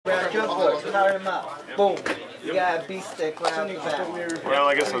Grab your board, power him up. Boom. You got a beast stick right off the bat. Well,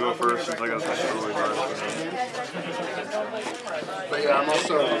 I guess I'll go first since I got such a really first. But yeah, I'm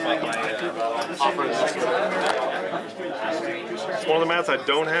also offering this. It's one of the mats I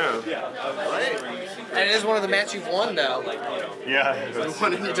don't have. And it is one of the mats you've won, though. Yeah.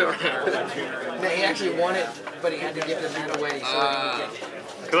 One and you don't have it. No, he actually won it, but he had to give the mat away.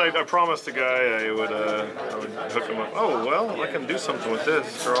 Because I promised the guy I would hook him up. Oh, well, I can do something with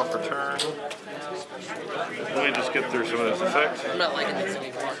this. Draw for turn. Let me just get through some of this effect. I'm not liking this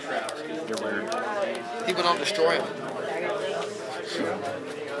anymore. You're weird. People don't destroy them.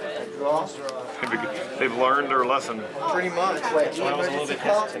 They've learned their lesson. Pretty much. Wait, So I was a little bit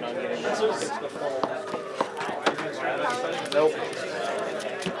hesitant on getting this. Nope.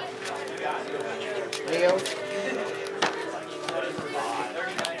 Leo.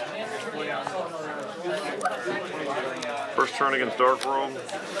 First turn against Dark World.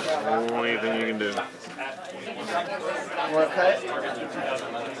 Only thing you can do. Want to cut?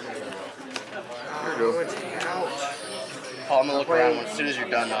 Here you go. Paul, I'm gonna look around. As soon as you're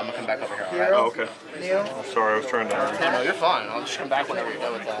done, I'm gonna come back over here. Alright? Oh, okay. Neil. Oh, sorry, I was trying to. No, you're fine. I'll just come back whenever you're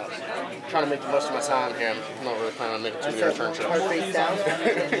done with that. I'm trying to make the most of my time here. I'm not really planning on making too many return trips. Hard face down.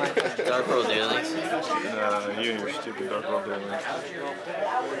 Dark World dealings. You and your stupid Dark World dealings.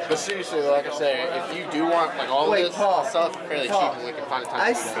 But seriously, like I say, if you do want like all Wait, this Paul, stuff fairly cheap, and we can find a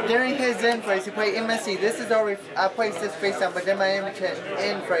time. During his end phrase, he played MSC. This is already, I placed this face down, but then my end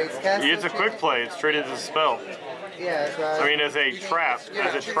phrase. It's a quick play. It's straight into the spell. Yeah, that's right. I mean, as a trap.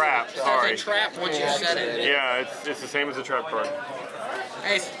 As a trap. Sorry. It's a trap once you set it. Yeah, it's the same as a trap card.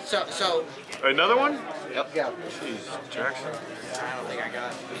 Hey, so. Another one? Yep. Go. Jeez, Jackson. I don't think I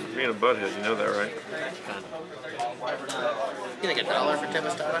got. Being a butthead, you know that, right? You think $1 for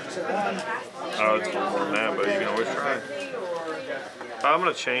Tempestata? Oh, it's more than that, but you can always try. I'm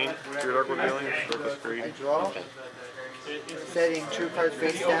gonna chain your Dark World dealings. Circus Greed. I draw. Setting true cards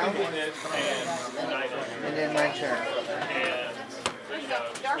face down. And then my turn.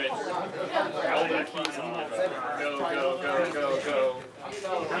 Go.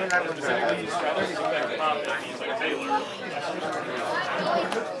 I'm not going to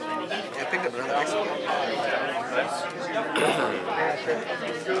Yeah, pick up another ice.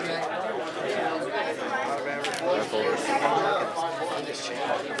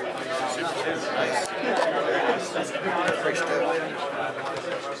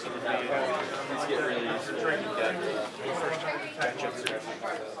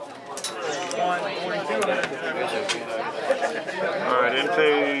 Alright, in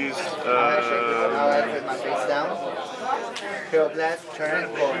phase. I'll put my face down. Kill blast, turn,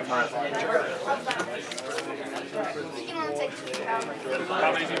 pull him up.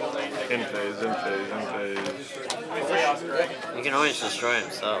 In phase. You can always destroy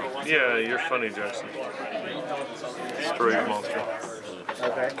himself. Yeah, you're funny, Jackson. Destroy your monster.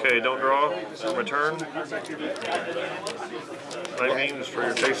 Okay. Okay, don't draw. My turn. Lightning, destroy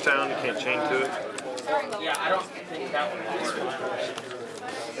your face down. You can't chain to it. Yeah, I don't think that one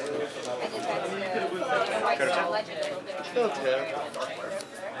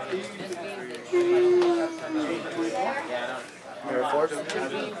Mirror force.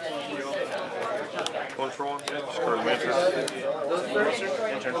 One for one. Discard a mantis.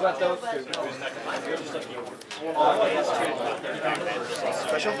 What about those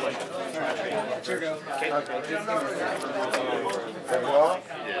Special? Draw.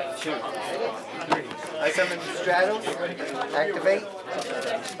 Shoot. I summon straddles. Activate.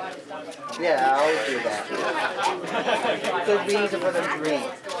 Yeah, I always do that. So it'd be easy for them to read.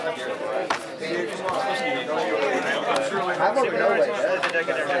 I won't know what it does.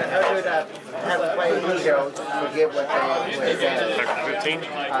 I'll do that. Have to play YuGiOh to forget what they Attack for 15.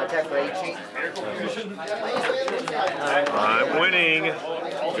 attack for 18. I'm winning.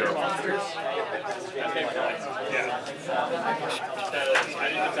 Go.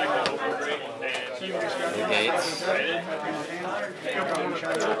 Gates.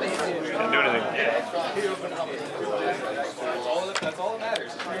 Can't do anything. That's all that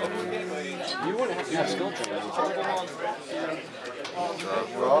matters. You wouldn't have to have skill training.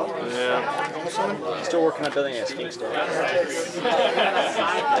 Yeah. Still working on building a ski stick.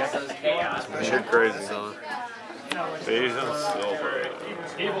 You're crazy. So, Phase and silver.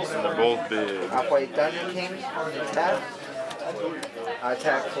 And they're both big. I'll play Thunder King. Attack. I'll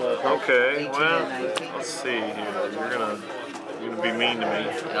attack for Okay, 18 well, and 19. let's see here. You're gonna be mean to me.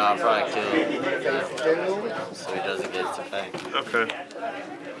 no, I'll probably kill him Phase 2. so he doesn't get his effect. Okay.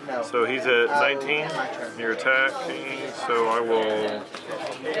 No. So he's at 19. You're attacking, so I will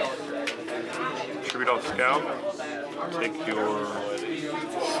tribute off Scout. Take your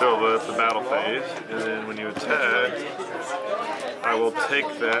So that's the battle phase, and then when you attack, I will take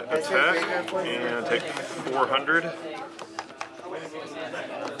that attack and take 400.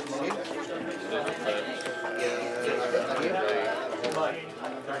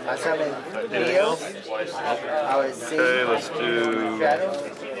 I summon Duel. I would see. Okay, let's do Shadows.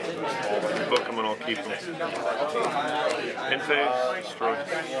 book them and I'll keep them. In phase, destroy.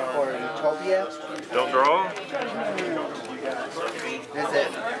 Or Utopia. Don't draw. Does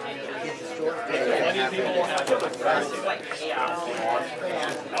it get destroyed?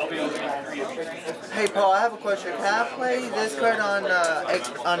 Hey Paul, I have a question. Can I play this card on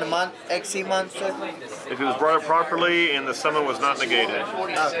the XC monster? If it was brought up properly and the summon was not negated.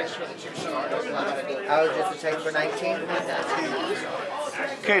 Okay. I was just attack for 19.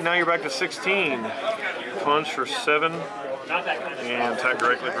 Okay, now you're back to 16. Punch for 7 and attack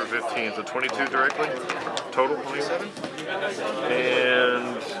directly for 15. So 22 directly. Total 27.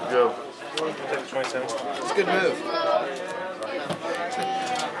 And go. Take 27. It's a good move.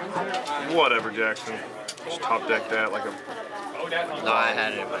 Whatever, Jackson. Just top deck that like a No, I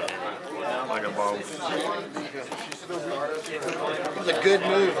had it in my hand. like a bomb. It was a good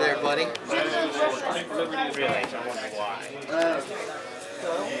move there, buddy.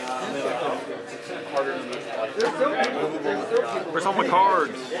 Where's all my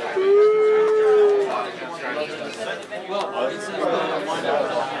cards?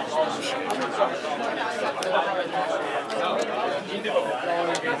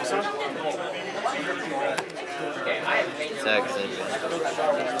 Text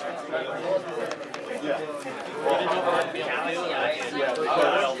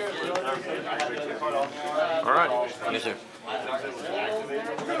All right. Yes, sir.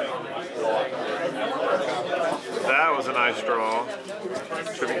 That was a nice draw.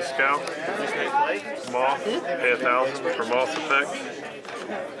 Tribute Scout. Moth. Pay 1,000 for Moth effect.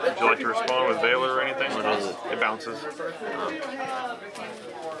 Would you like to respond with Veiler or anything? What is it? It bounces.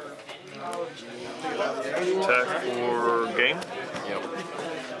 Attack for game. Yep.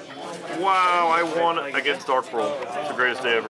 Wow, I won against Dark World. It's the greatest day ever.